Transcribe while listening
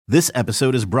This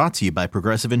episode is brought to you by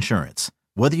Progressive Insurance.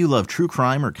 Whether you love true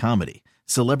crime or comedy,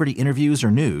 celebrity interviews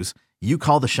or news, you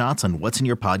call the shots on what's in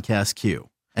your podcast queue.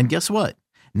 And guess what?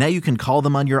 Now you can call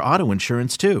them on your auto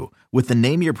insurance too with the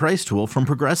Name Your Price tool from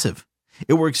Progressive.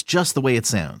 It works just the way it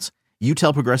sounds. You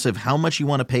tell Progressive how much you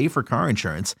want to pay for car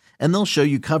insurance, and they'll show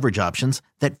you coverage options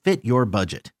that fit your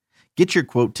budget. Get your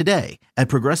quote today at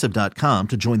Progressive.com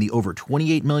to join the over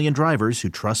 28 million drivers who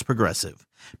trust Progressive.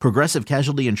 Progressive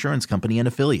Casualty Insurance Company and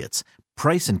Affiliates.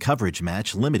 Price and coverage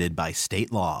match limited by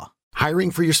state law. Hiring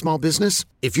for your small business?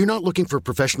 If you're not looking for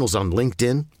professionals on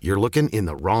LinkedIn, you're looking in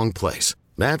the wrong place.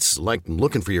 That's like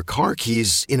looking for your car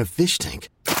keys in a fish tank.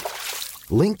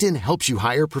 LinkedIn helps you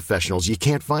hire professionals you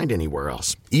can't find anywhere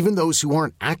else, even those who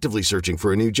aren't actively searching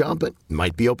for a new job but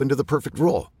might be open to the perfect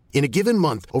role. In a given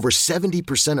month, over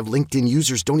 70% of LinkedIn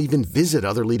users don't even visit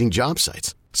other leading job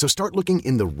sites. So start looking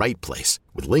in the right place.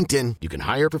 With LinkedIn, you can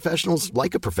hire professionals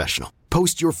like a professional.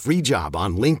 Post your free job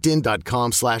on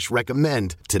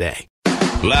linkedin.com/recommend today.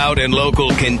 Loud and Local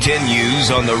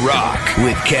continues on The Rock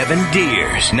with Kevin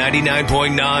Deers,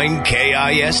 99.9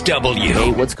 KISW.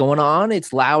 Hey, what's going on?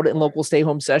 It's Loud and Local Stay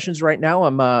Home Sessions right now.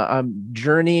 I'm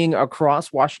journeying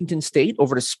across Washington State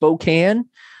over to Spokane,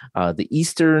 the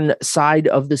eastern side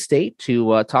of the state,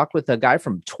 to talk with a guy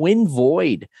from Twin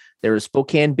Void. They're a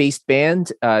Spokane-based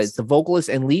band. It's the vocalist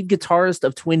and lead guitarist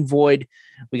of Twin Void.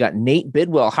 We got Nate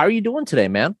Bidwell. How are you doing today,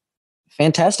 man?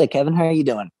 Fantastic, Kevin. How are you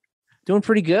doing? Doing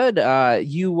pretty good.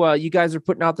 You guys are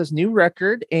putting out this new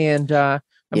record, and I'm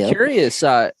curious.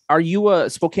 Are you a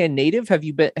Spokane native? Have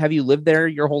you lived there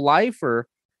your whole life, or?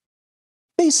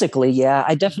 Basically, yeah.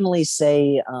 I definitely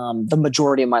say the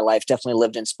majority of my life definitely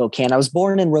lived in Spokane. I was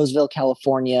born in Roseville,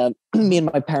 California. Me and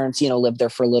my parents, lived there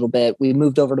for a little bit. We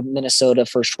moved over to Minnesota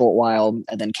for a short while,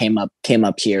 and then came up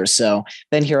here. So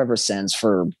been here ever since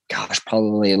for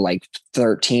probably like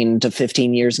 13 to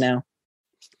 15 years now.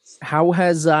 How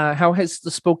has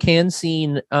the Spokane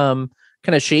scene kind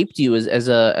of shaped you as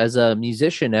a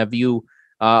musician? Have you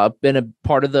been a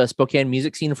part of the Spokane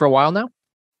music scene for a while now?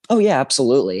 Oh yeah,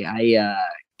 absolutely. I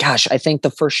think the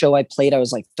first show I played, I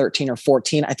was like 13 or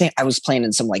 14. I think I was playing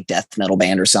in some like death metal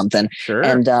band or something. Sure.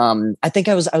 And I think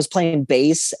I was playing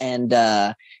bass, and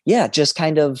just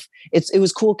kind of it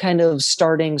was cool kind of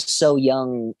starting so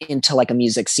young into like a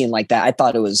music scene like that. I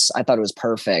thought it was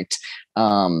perfect.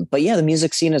 But yeah, the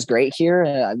music scene is great here.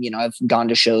 I've gone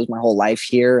to shows my whole life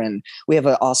here, and we have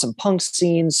an awesome punk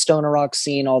scene, stoner rock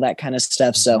scene, all that kind of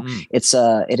stuff. So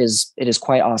it is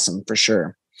quite awesome for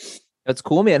sure. That's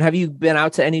cool, man. Have you been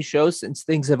out to any shows since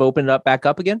things have opened up back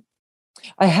up again?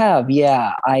 I have,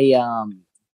 yeah.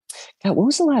 What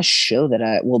was the last show that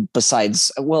I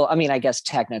guess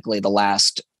technically the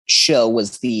last show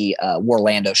was the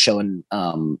Orlando show in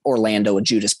Orlando with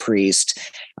Judas Priest.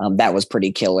 That was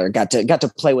pretty killer. Got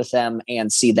to play with them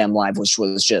and see them live, which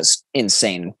was just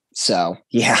insane. So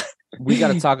yeah. We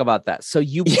got to talk about that. So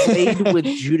you played with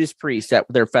Judas Priest at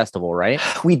their festival, right?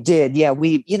 We did. Yeah.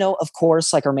 We, of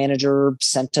course, like our manager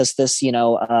sent us this,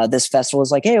 this festival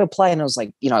was like, hey, apply. And I was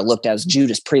like, I looked at it as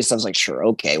Judas Priest. I was like, sure.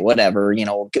 Okay, whatever,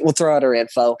 we'll throw out our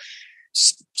info.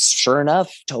 Sure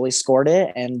enough, totally scored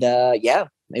it. And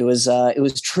it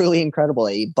was truly incredible.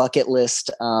 A bucket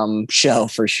list show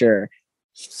for sure.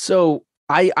 So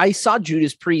I saw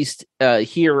Judas Priest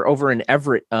here over in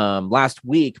Everett last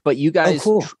week, but you guys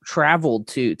traveled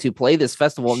to play this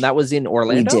festival, and that was in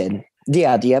Orlando? We did.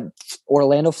 Yeah, yep.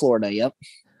 Orlando, Florida, yep.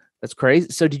 That's crazy.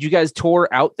 So did you guys tour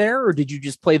out there, or did you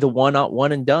just play the one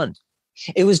and done?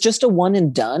 It was just a one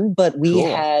and done, but we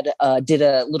had did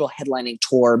a little headlining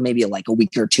tour maybe like a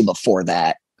week or two before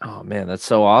that. Oh man, that's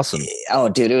so awesome. Oh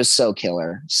dude, it was so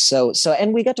killer. So,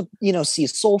 and we got to, see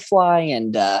Soulfly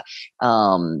and,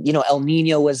 El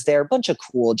Nino was there, a bunch of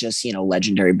cool, just,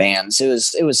 legendary bands. It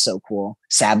was so cool.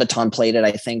 Sabaton played it,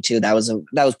 I think too. That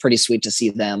was pretty sweet to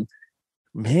see them.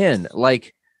 Man,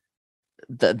 like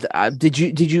do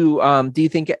you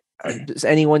think has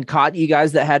anyone caught you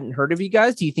guys that hadn't heard of you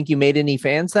guys? Do you think you made any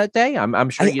fans that day?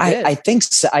 I'm sure you did. I think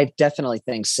so. I definitely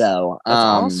think so. That's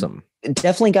awesome.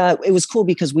 It was cool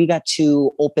because we got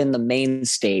to open the main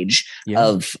stage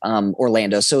of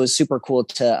Orlando. So it was super cool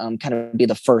to kind of be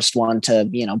the first one to,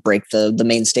 break the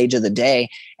main stage of the day.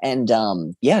 And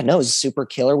it was super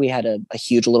killer. We had a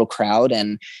huge little crowd,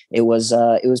 and it was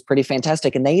pretty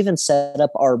fantastic. And they even set up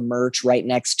our merch right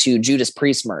next to Judas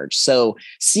Priest merch. So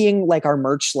seeing like our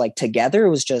merch like together,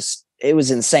 it was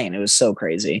insane. It was so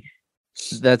crazy.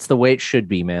 That's the way it should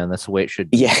be, man. That's the way it should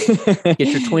be. Yeah. Get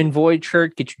your Twin Void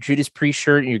shirt, get your Judas Priest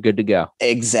shirt, and you're good to go.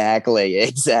 Exactly.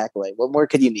 What more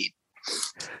could you need?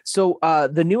 So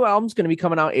the new album's going to be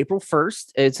coming out April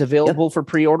 1st. It's available for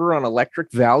pre-order on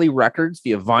Electric Valley Records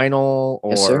via vinyl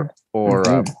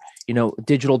or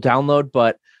digital download.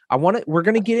 But we're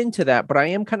going to get into that, but I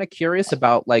am kind of curious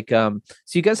about so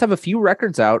you guys have a few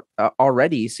records out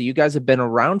already. So you guys have been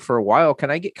around for a while.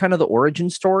 Can I get kind of the origin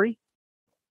story?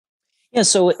 Yeah.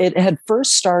 So it had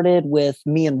first started with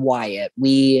me and Wyatt.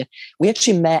 We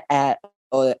actually met at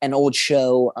an old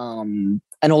show,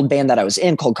 an old band that I was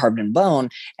in called Carved in Bone.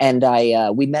 And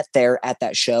we met there at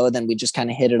that show. Then we just kind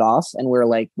of hit it off and we were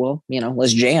like, well,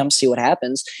 let's jam, see what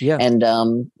happens. Yeah.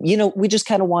 And, we just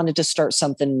kind of wanted to start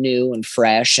something new and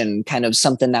fresh and kind of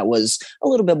something that was a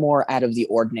little bit more out of the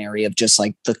ordinary of just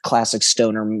like the classic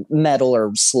stoner metal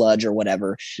or sludge or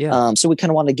whatever. Yeah. So we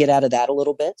kind of wanted to get out of that a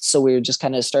little bit. So we just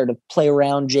kind of started to play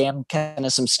around, jam kind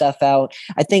of some stuff out.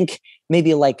 I think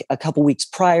maybe like a couple weeks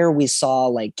prior, we saw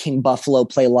like King Buffalo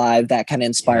play live. That kind of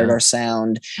inspired our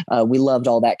sound. We loved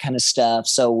all that kind of stuff.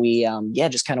 So we,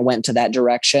 just kind of went to that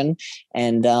direction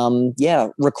and,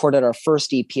 recorded our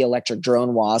first EP, Electric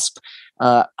Drone Wasp.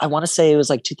 I want to say it was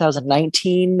like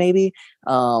 2019, maybe.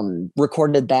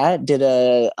 Recorded that, did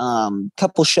a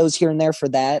couple shows here and there for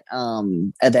that.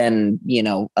 And then,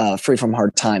 Free from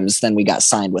Hard Times, then we got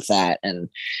signed with that. And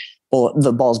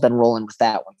the ball's been rolling with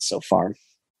that one so far.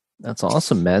 That's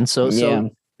awesome, man. So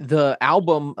the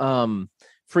album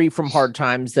Free from Hard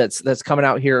Times that's coming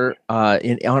out here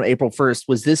on April 1st,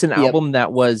 was this an album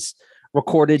that was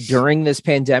recorded during this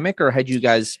pandemic, or had you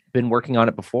guys been working on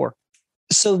it before?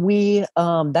 So we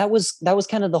that was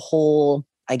kind of the whole,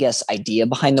 I guess, idea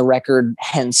behind the record,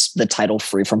 hence the title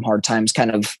Free from Hard Times,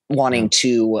 kind of wanting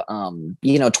to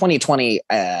 2020,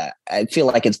 I feel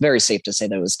like it's very safe to say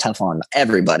that it was tough on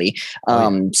everybody.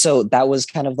 So that was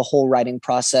kind of the whole writing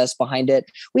process behind it.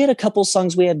 We had a couple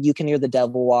songs. We had You Can Hear the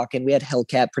Devil Walk and we had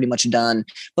Hellcat pretty much done.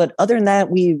 But other than that,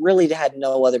 we really had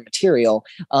no other material.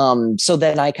 So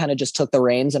then I kind of just took the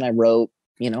reins and I wrote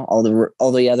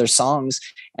all the other songs.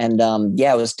 And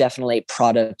it was definitely a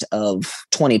product of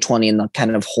 2020 and the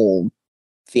kind of whole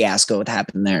fiasco that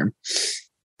happened there.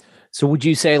 So would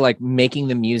you say like making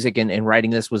the music and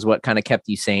writing this was what kind of kept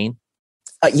you sane?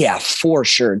 Yeah, for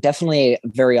sure. Definitely a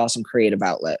very awesome creative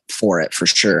outlet for it, for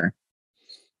sure.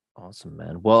 Awesome,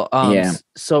 man. Well,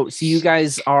 So you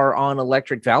guys are on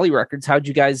Electric Valley Records. How'd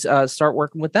you guys start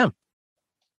working with them?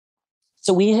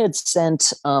 So we had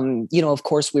sent, of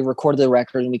course, we recorded the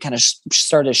record and we kind of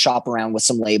started to shop around with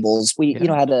some labels. We,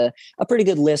 had a pretty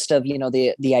good list of,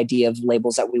 the idea of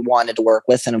labels that we wanted to work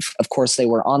with. And of course, they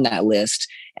were on that list.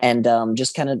 And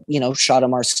just kind of, shot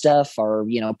them our stuff, our,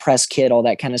 press kit, all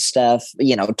that kind of stuff.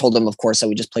 Told them, of course, that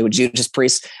we just play with Judas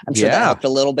Priest. I'm sure that helped a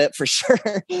little bit for sure.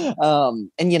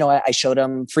 I showed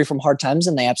them Free from Hard Times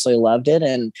and they absolutely loved it.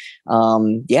 And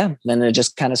then it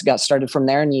just kind of got started from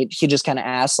there. And he just kind of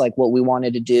asked like what we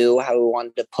wanted to do, how we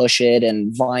wanted to push it,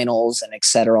 and vinyls and et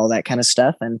cetera, all that kind of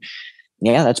stuff. And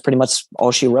that's pretty much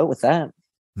all she wrote with that.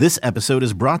 This episode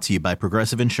is brought to you by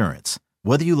Progressive Insurance.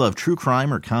 Whether you love true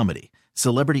crime or comedy,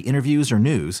 celebrity interviews or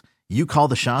news, you call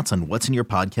the shots on what's in your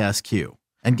podcast queue.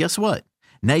 And guess what?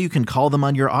 Now you can call them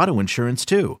on your auto insurance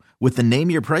too with the Name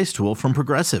Your Price tool from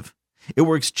Progressive. It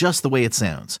works just the way it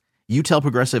sounds. You tell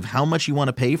Progressive how much you want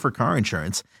to pay for car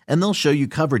insurance, and they'll show you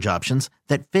coverage options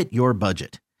that fit your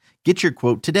budget. Get your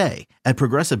quote today at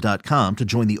Progressive.com to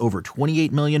join the over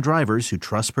 28 million drivers who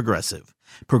trust Progressive.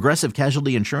 Progressive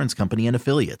Casualty Insurance Company and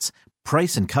Affiliates.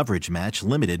 Price and coverage match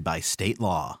limited by state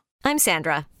law. I'm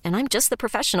Sandra, and I'm just the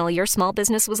professional your small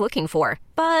business was looking for.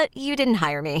 But you didn't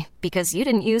hire me because you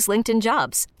didn't use LinkedIn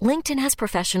Jobs. LinkedIn has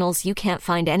professionals you can't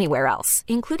find anywhere else,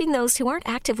 including those who aren't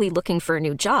actively looking for a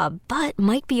new job, but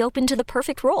might be open to the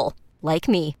perfect role, like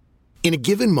me. In a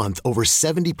given month, over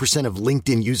 70% of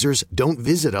LinkedIn users don't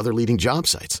visit other leading job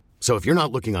sites. So if you're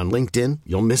not looking on LinkedIn,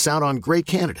 you'll miss out on great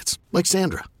candidates like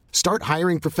Sandra. Start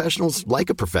hiring professionals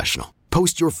like a professional.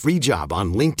 Post your free job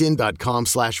on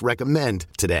linkedin.com/recommend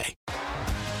today.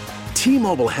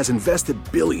 T-Mobile has invested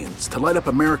billions to light up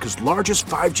America's largest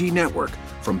 5G network,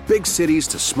 from big cities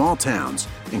to small towns,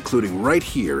 including right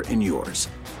here in yours.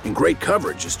 And great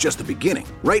coverage is just the beginning.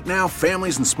 Right now,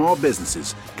 families and small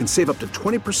businesses can save up to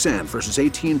 20% versus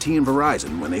AT&T and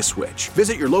Verizon when they switch.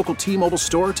 Visit your local T-Mobile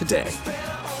store today.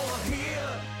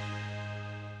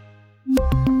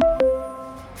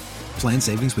 Plan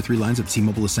savings with 3 lines of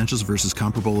T-Mobile Essentials versus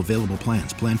comparable available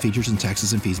plans. Plan features and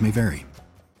taxes and fees may vary.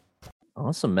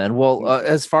 Awesome, man. Well,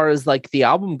 as far as like the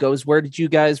album goes, where did you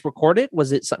guys record it?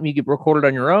 Was it something you recorded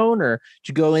on your own, or did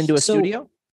you go into a studio?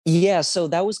 Yeah, so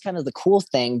that was kind of the cool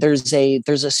thing. There's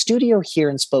a studio here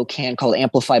in Spokane called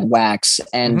Amplified Wax,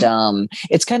 and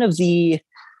it's kind of the,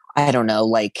 I don't know,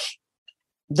 like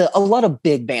a lot of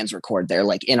big bands record there,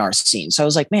 like in our scene. So I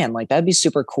was like, man, like that'd be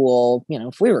super cool,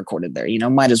 if we recorded there,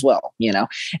 might as well,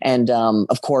 and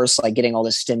of course, like getting all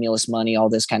this stimulus money, all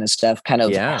this kind of stuff kind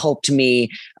of helped me,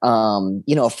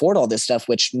 afford all this stuff,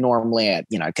 which normally,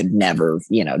 I could never,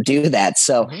 do that.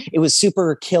 So it was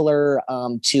super killer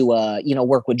to,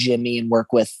 work with Jimmy and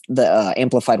work with the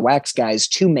Amplified Wax guys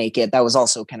to make it. That was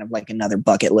also kind of like another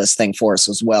bucket list thing for us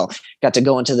as well. Got to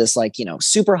go into this like,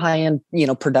 super high end,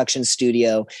 production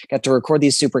studio, got to record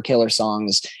these super killer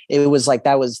songs. It was like,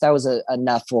 that was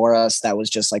enough for us. That was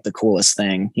just like the coolest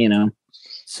thing,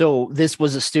 So this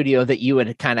was a studio that you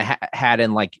had kind of had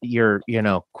in like your,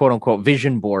 quote unquote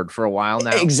vision board for a while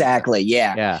now. Exactly.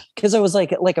 Yeah. Yeah. Cause I was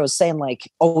like I was saying,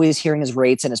 like always hearing his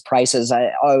rates and his prices.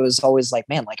 I was always like,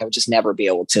 man, like I would just never be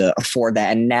able to afford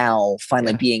that. And now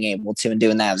finally being able to and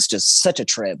doing that was just such a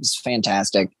trip. It's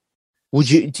fantastic.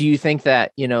 Do you think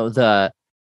that,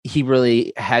 he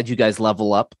really had you guys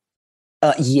level up?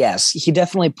 Yes, he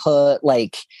definitely put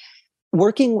like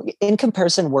working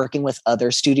with other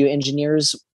studio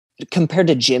engineers compared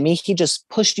to Jimmy, he just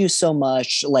pushed you so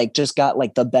much, like just got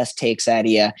like the best takes out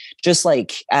of you. Just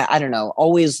like, I don't know,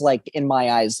 always like in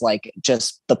my eyes, like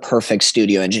just the perfect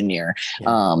studio engineer.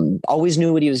 Always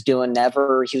knew what he was doing.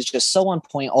 He was just so on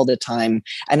point all the time.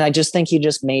 And I just think he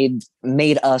just made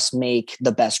us make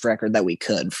the best record that we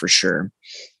could, for sure.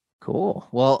 Cool.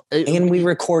 Well, and we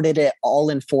recorded it all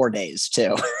in 4 days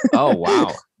too. Oh,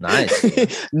 wow.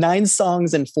 Nice. 9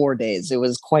 songs in 4 days. It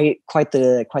was quite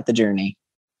the journey.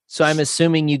 So I'm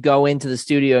assuming you go into the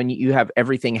studio and you have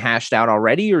everything hashed out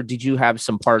already, or did you have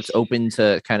some parts open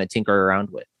to kind of tinker around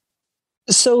with?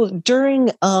 So during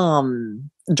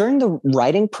the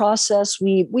writing process,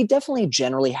 we definitely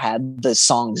generally had the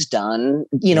songs done,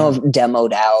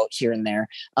 demoed out here and there.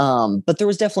 But there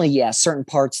was definitely, certain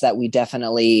parts that we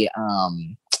definitely,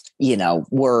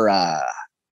 were,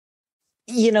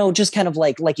 just kind of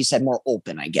like you said, more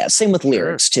open, I guess. Same with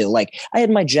lyrics too. Like I had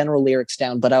my general lyrics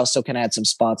down, but I also kind of had some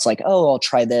spots like, oh, I'll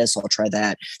try this, I'll try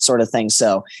that sort of thing.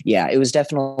 So yeah, it was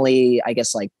definitely, I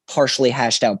guess, like partially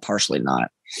hashed out, partially not.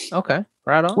 Okay.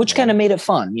 Right on. Which kind of made it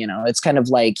fun. It's kind of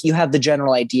like you have the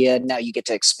general idea. Now you get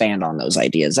to expand on those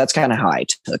ideas. That's kind of how I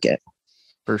took it.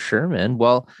 For sure, man.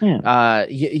 Well,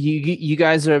 you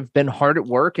guys have been hard at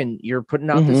work and you're putting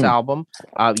out this album.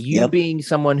 Being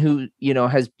someone who,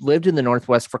 has lived in the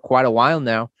Northwest for quite a while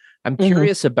now, I'm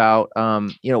curious about,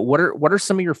 what are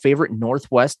some of your favorite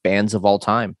Northwest bands of all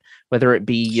time, whether it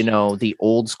be, the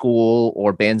old school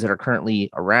or bands that are currently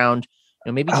around,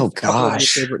 maybe just a couple of your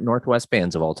favorite Northwest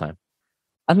bands of all time.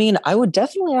 I mean, I would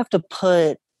definitely have to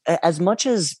put, as much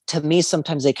as to me,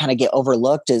 sometimes they kind of get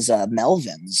overlooked, as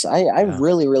Melvins. I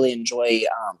really, really enjoy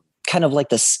kind of like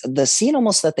the scene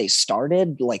almost that they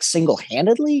started like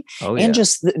single-handedly. And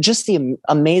just the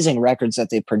amazing records that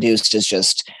they produced is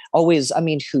just always, I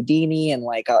mean, Houdini and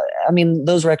like,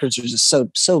 those records are just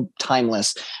so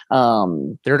timeless.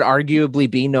 There'd arguably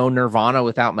be no Nirvana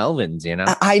without Melvins,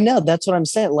 I know, that's what I'm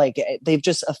saying. Like they've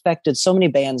just affected so many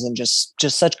bands and just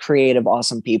such creative,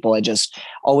 awesome people. I just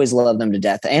always love them to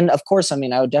death. And of course, I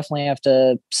would definitely have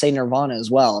to say Nirvana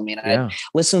as well. I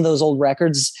listen to those old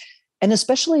records, and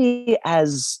especially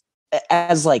as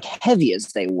like heavy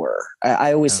as they were,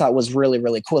 I always thought was really,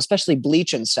 really cool, especially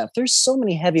Bleach and stuff. There's so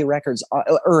many heavy records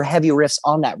or heavy riffs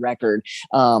on that record.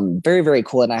 Very, very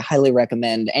cool. And I highly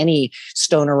recommend any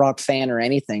stoner rock fan or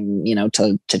anything,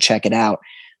 to check it out.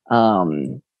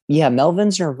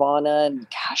 Melvins, Nirvana, and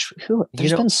gosh,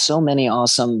 there's been so many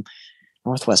awesome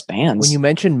Northwest bands. When you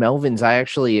mentioned Melvins,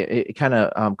 it kind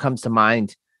of comes to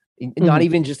mind. Not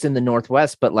even just in the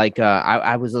Northwest, but like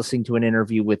I was listening to an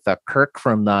interview with Kirk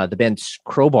from the band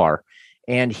Crowbar,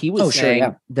 and he was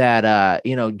saying that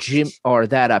Jim or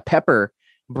that Pepper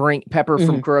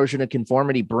from Corrosion of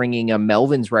Conformity bringing a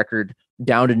Melvins record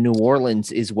down to New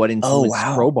Orleans is what influenced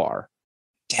Crowbar.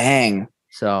 Dang!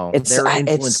 So their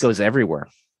influence goes everywhere.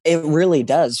 It really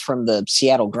does, from the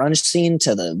Seattle grunge scene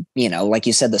to the, like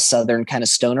you said, the Southern kind of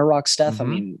stoner rock stuff.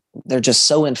 They're just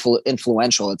so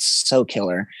influential. It's so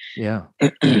killer. Yeah.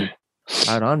 Right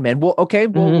on, man. Well, okay.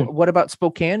 Well, what about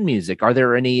Spokane music? Are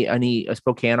there any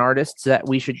Spokane artists that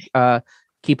we should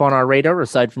keep on our radar,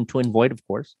 aside from Twin Void, of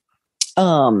course?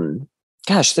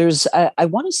 Gosh, there's, I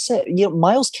want to say,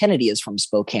 Miles Kennedy is from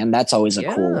Spokane. That's always a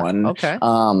cool one. Okay.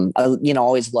 I,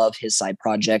 always love his side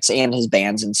projects, and his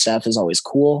bands and stuff is always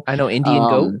cool. I know Indian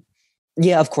Goat.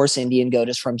 Yeah, of course. Indian Goat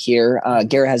is from here.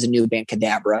 Garrett has a new band,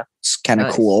 Cadabra. It's kind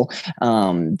of cool.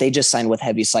 They just signed with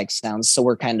Heavy Psych Sounds. So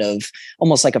we're kind of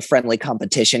almost like a friendly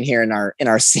competition here in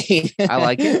our scene. I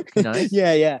like it. Nice.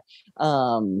 Yeah.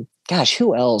 Gosh,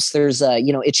 who else? There's,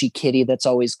 Itchy Kitty. That's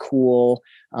always cool.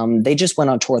 They just went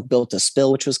on tour with Built to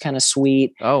Spill, which was kind of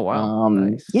sweet. Oh, wow.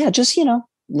 Nice. Yeah, just,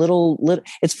 little,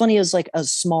 it's funny as like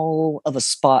as small of a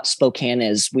spot Spokane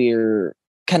is, we're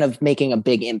kind of making a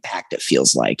big impact. It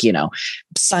feels like,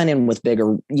 signing with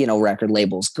bigger, record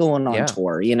labels, going on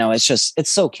tour,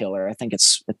 it's so killer. I think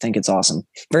it's awesome.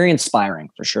 Very inspiring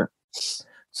for sure.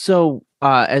 So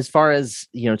as far as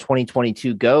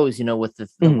 2022 goes, with the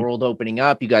world opening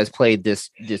up, you guys played this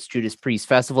Judas Priest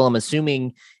festival. I'm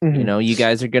assuming you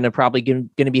guys are probably going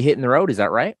to be hitting the road. Is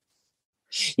that right?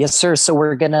 Yes, sir. So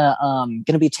we're gonna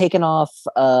be taking off.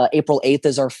 April 8th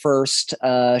is our first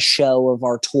show of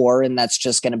our tour, and that's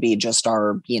just gonna be just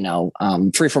our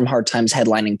Free From Hard Times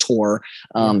headlining tour.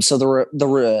 So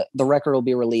the record will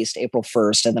be released April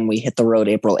 1st, and then we hit the road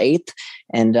April 8th.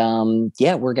 And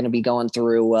we're gonna be going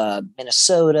through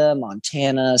Minnesota,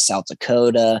 Montana, South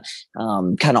Dakota,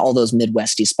 kind of all those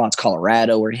Midwesty spots.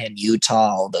 Colorado, we're in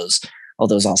Utah, all those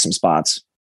awesome spots.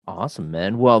 Awesome,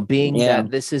 man. Well, being that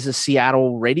this is a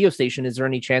Seattle radio station, is there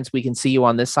any chance we can see you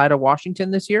on this side of Washington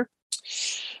this year?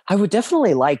 I would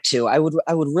definitely like to. I would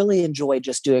really enjoy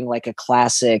just doing like a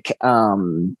classic,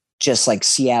 just like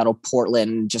Seattle,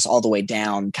 Portland, just all the way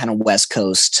down, kind of West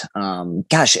Coast. Now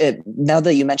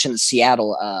that you mentioned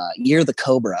Seattle, Year the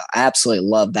Cobra, I absolutely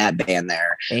love that band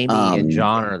there. Amy and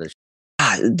John are the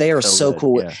they are so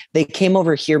cool. Yeah. They came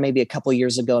over here maybe a couple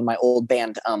years ago, and my old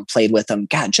band played with them.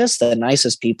 God, just the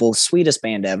nicest people, sweetest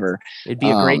band ever. It'd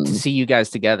be great to see you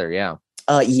guys together. Yeah.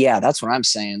 Yeah, that's what I'm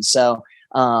saying. So,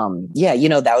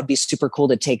 that would be super cool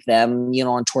to take them,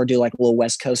 on tour, do like a little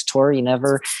West Coast tour. You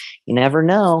never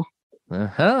know.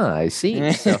 I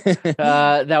see. So,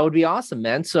 that would be awesome,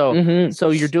 man. So,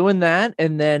 so you're doing that,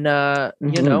 and then,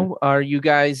 are you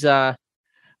guys?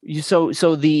 So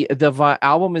the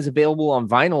album is available on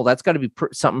vinyl. That's got to be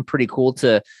something pretty cool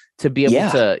to be able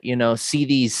to see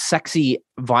these sexy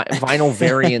vinyl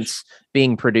variants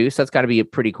being produced. That's got to be a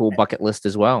pretty cool bucket list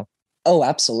as well. Oh,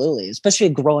 absolutely. Especially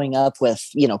growing up with,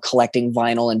 collecting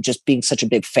vinyl and just being such a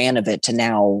big fan of it, to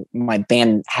now my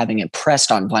band having it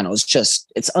pressed on vinyl is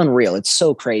it's unreal. It's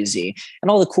so crazy.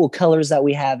 And all the cool colors that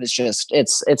we have is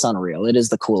it's unreal. It is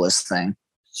the coolest thing.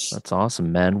 That's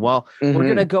awesome, man. Well, we're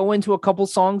going to go into a couple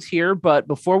songs here, but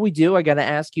before we do, I got to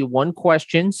ask you one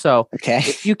question. So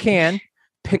if you can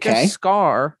pick a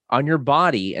scar on your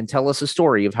body and tell us a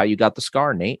story of how you got the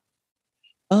scar, Nate.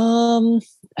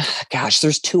 Gosh,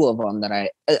 there's two of them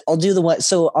that I'll do the one.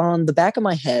 So on the back of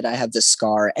my head, I have this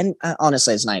scar, and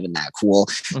honestly, it's not even that cool.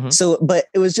 So, but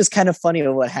it was just kind of funny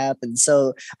what happened.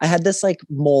 So I had this like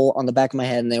mole on the back of my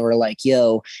head, and they were like,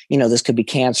 yo, this could be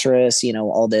cancerous,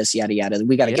 all this, yada, yada.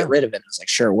 We got to get rid of it. I was like,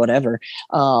 sure, whatever.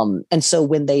 And so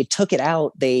when they took it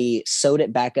out, they sewed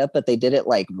it back up, but they did it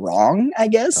like wrong, I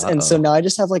guess. And so now I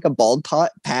just have like a bald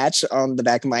patch on the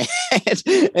back of my head.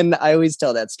 And I always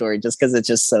tell that story just because it's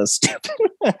just so stupid.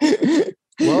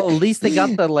 Well, at least they got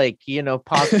the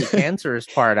possibly cancerous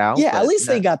part out. Yeah, at least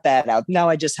they got that out. Now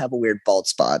I just have a weird bald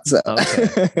spot. So.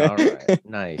 Okay. All right.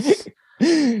 Nice.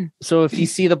 So if you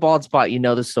see the bald spot, you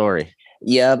know the story.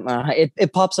 Yeah,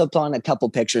 it pops up on a couple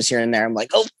pictures here and there. I'm like,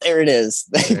 oh, there it is.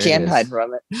 Can't hide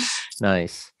from it.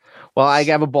 Nice. Well, I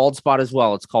have a bald spot as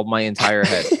well. It's called my entire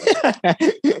head.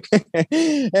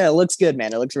 Yeah, it looks good,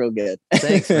 man. It looks real good.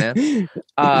 Thanks, man.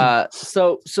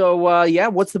 So,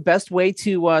 what's the best way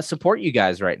to support you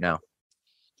guys right now?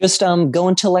 Just going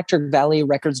to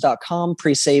electricvalleyrecords.com,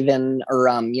 pre-saving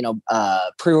or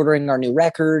pre-ordering our new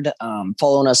record,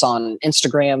 following us on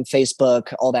Instagram,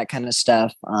 Facebook, all that kind of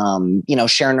stuff.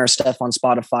 Sharing our stuff on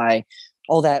Spotify.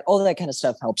 All that kind of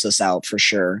stuff helps us out for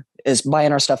sure. Is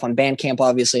buying our stuff on Bandcamp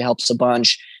obviously helps a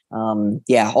bunch.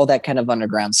 All that kind of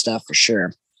underground stuff for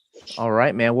sure. All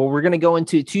right, man. Well, we're going to go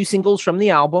into two singles from the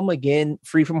album. Again,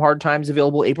 Free From Hard Times,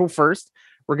 available April 1st.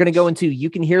 We're going to go into You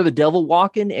Can Hear the Devil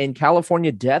Walking and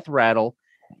California Death Rattle.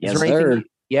 Is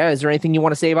there anything you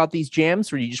want to say about these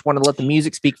jams, or you just want to let the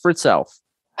music speak for itself?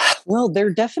 Well,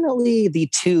 they're definitely the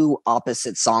two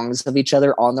opposite songs of each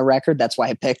other on the record. That's why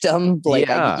I picked them.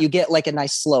 You get like a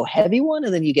nice slow heavy one,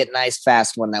 and then you get a nice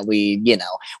fast one that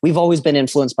we've always been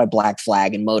influenced by Black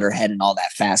Flag and Motorhead and all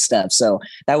that fast stuff. So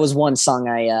that was one song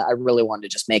I really wanted to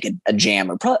just make a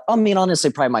jam. Honestly,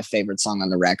 probably my favorite song on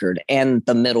the record, and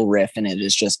the middle riff in it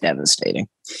is just devastating.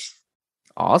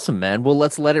 Awesome, man. Well,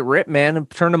 let's let it rip, man, and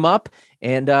turn them up.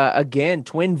 And again,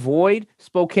 Twin Void,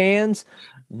 Spokane's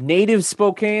native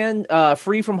Spokane,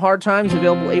 Free From Hard Times,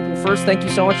 available April 1st. Thank you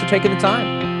so much for taking the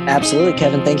time. Absolutely,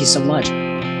 Kevin. Thank you so much.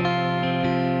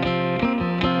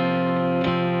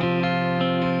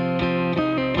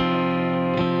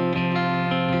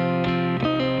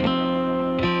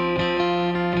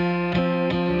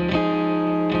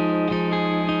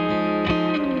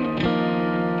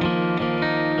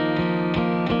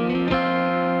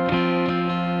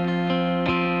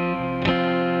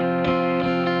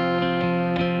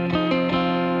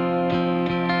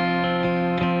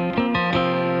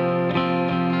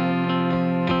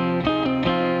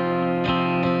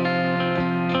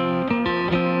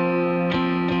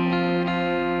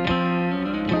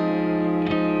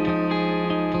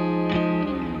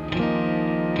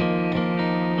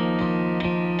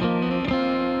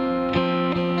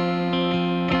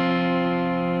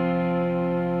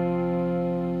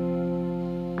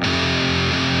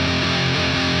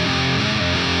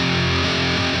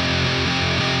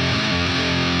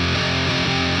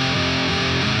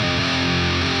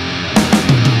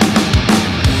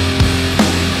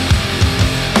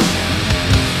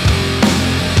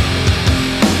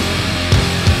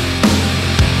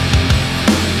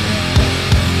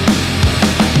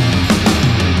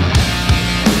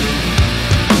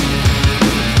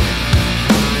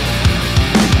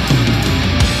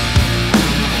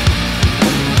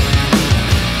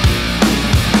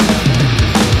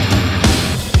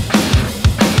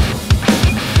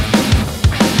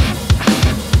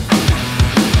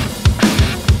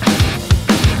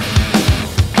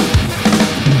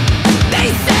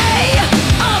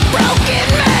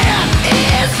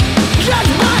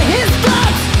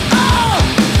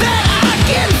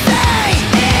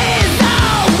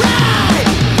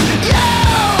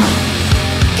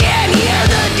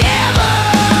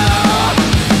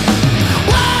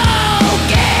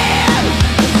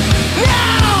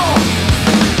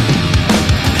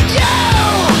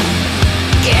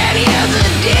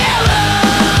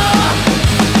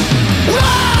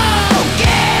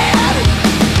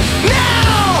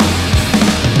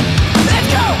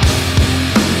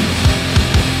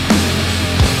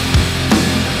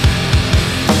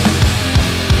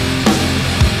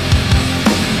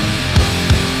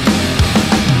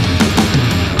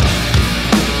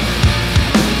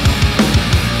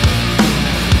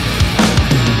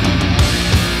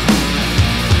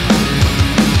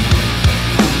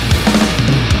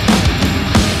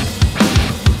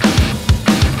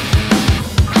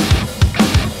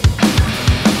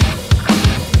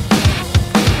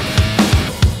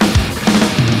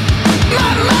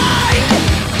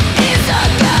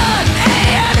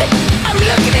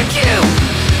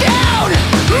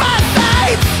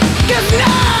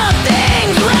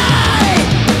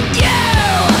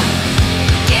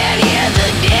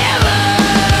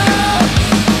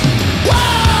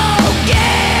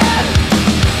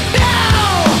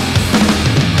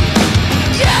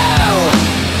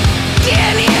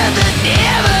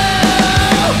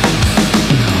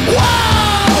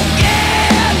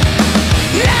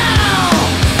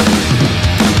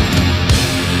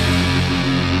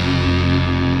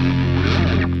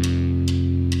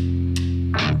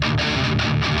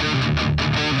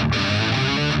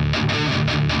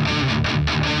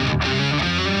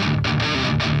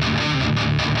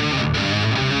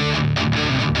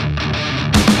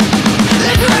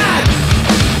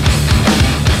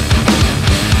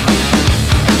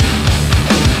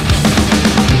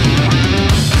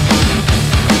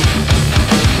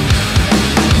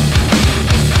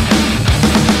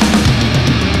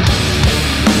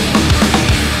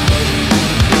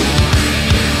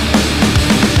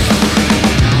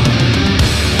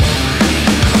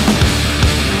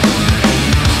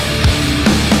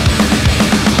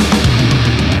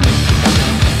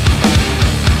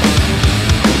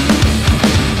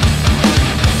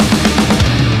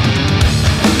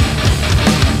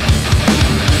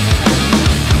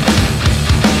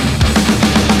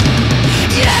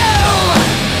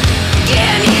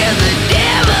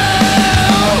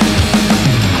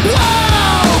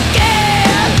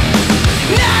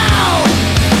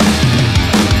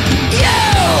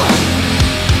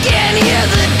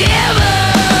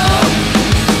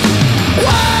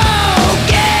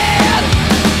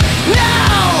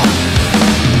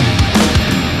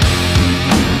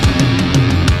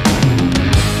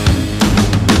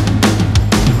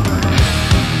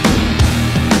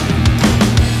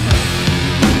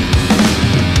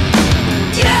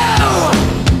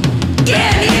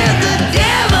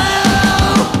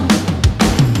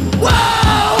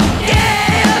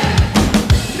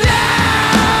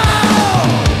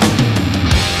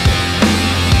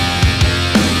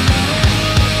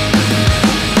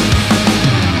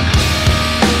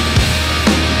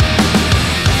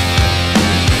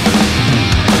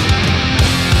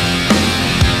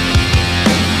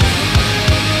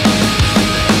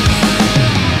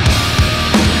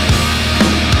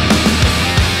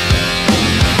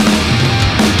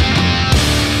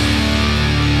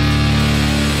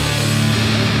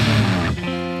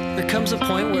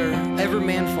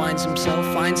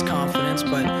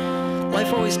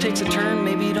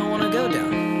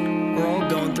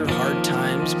 through hard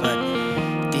times, but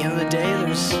at the end of the day,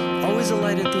 there's always a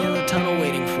light at the end of the tunnel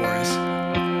waiting for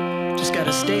us. Just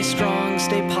gotta stay strong,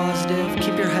 stay positive,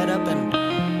 keep your head up,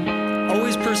 and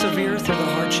always persevere through the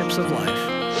hardships of life.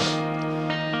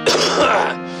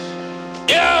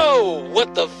 Yo,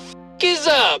 what the is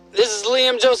up? This is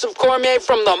Liam Joseph Cormier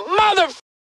from the mother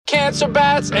Cancer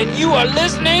Bats, and you are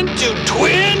listening to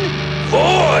Twin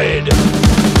Void.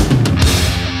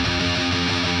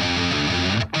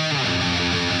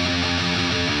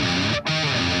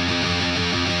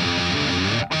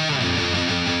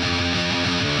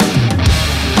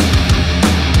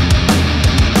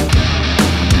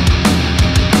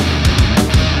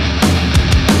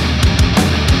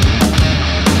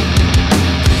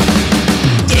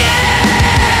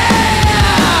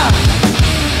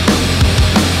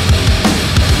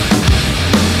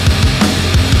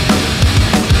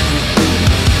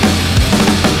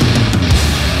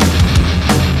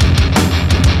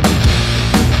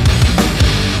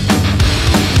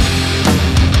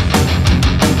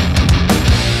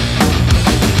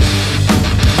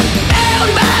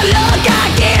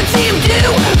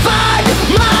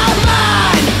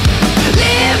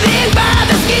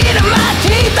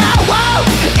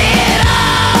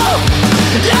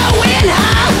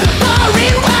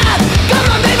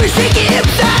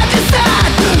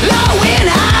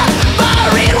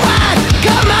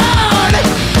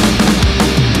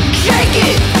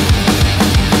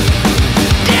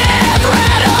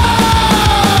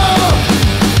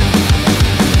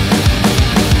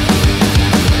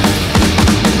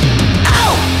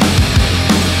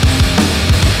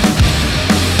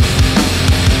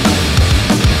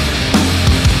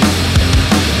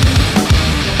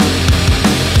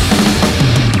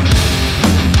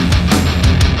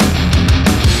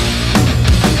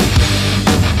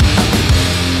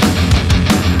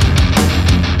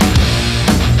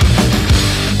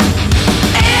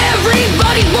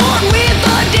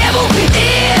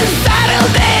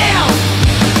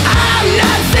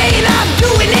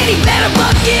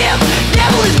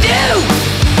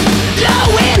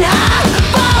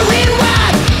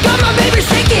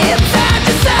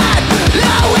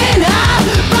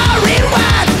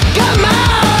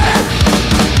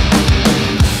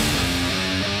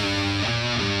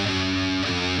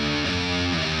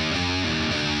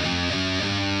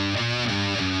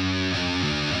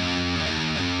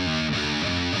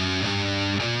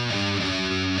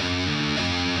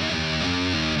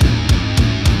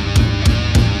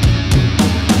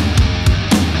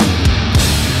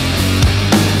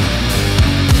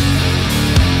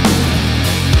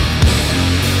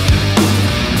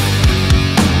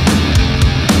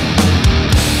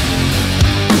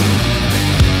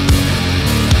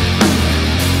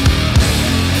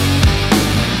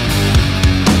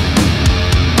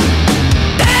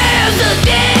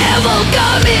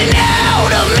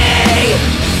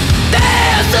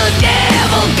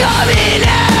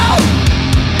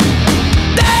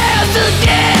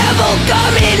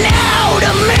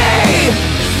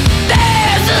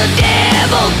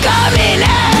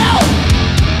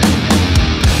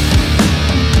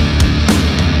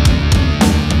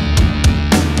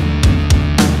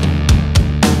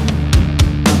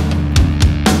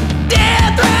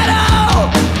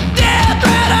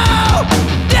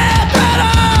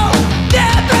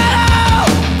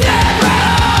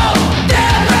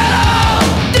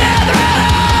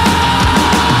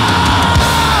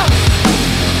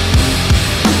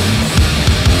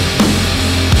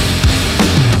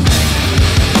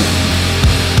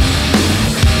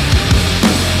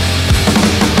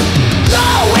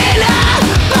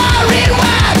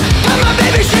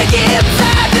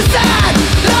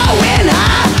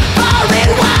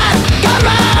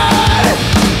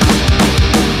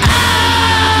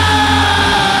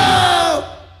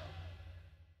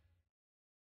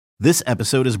 This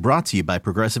episode is brought to you by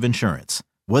Progressive Insurance.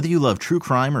 Whether you love true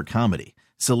crime or comedy,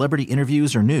 celebrity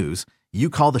interviews or news, you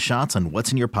call the shots on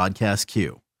what's in your podcast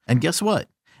queue. And guess what?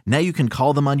 Now you can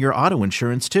call them on your auto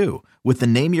insurance too with the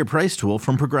Name Your Price tool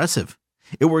from Progressive.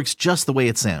 It works just the way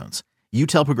it sounds. You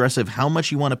tell Progressive how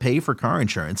much you want to pay for car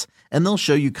insurance, and they'll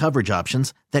show you coverage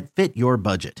options that fit your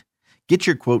budget. Get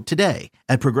your quote today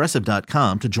at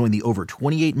Progressive.com to join the over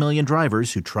 28 million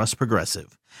drivers who trust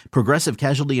Progressive. Progressive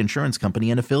Casualty Insurance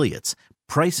Company and Affiliates.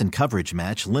 Price and coverage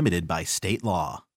match limited by state law.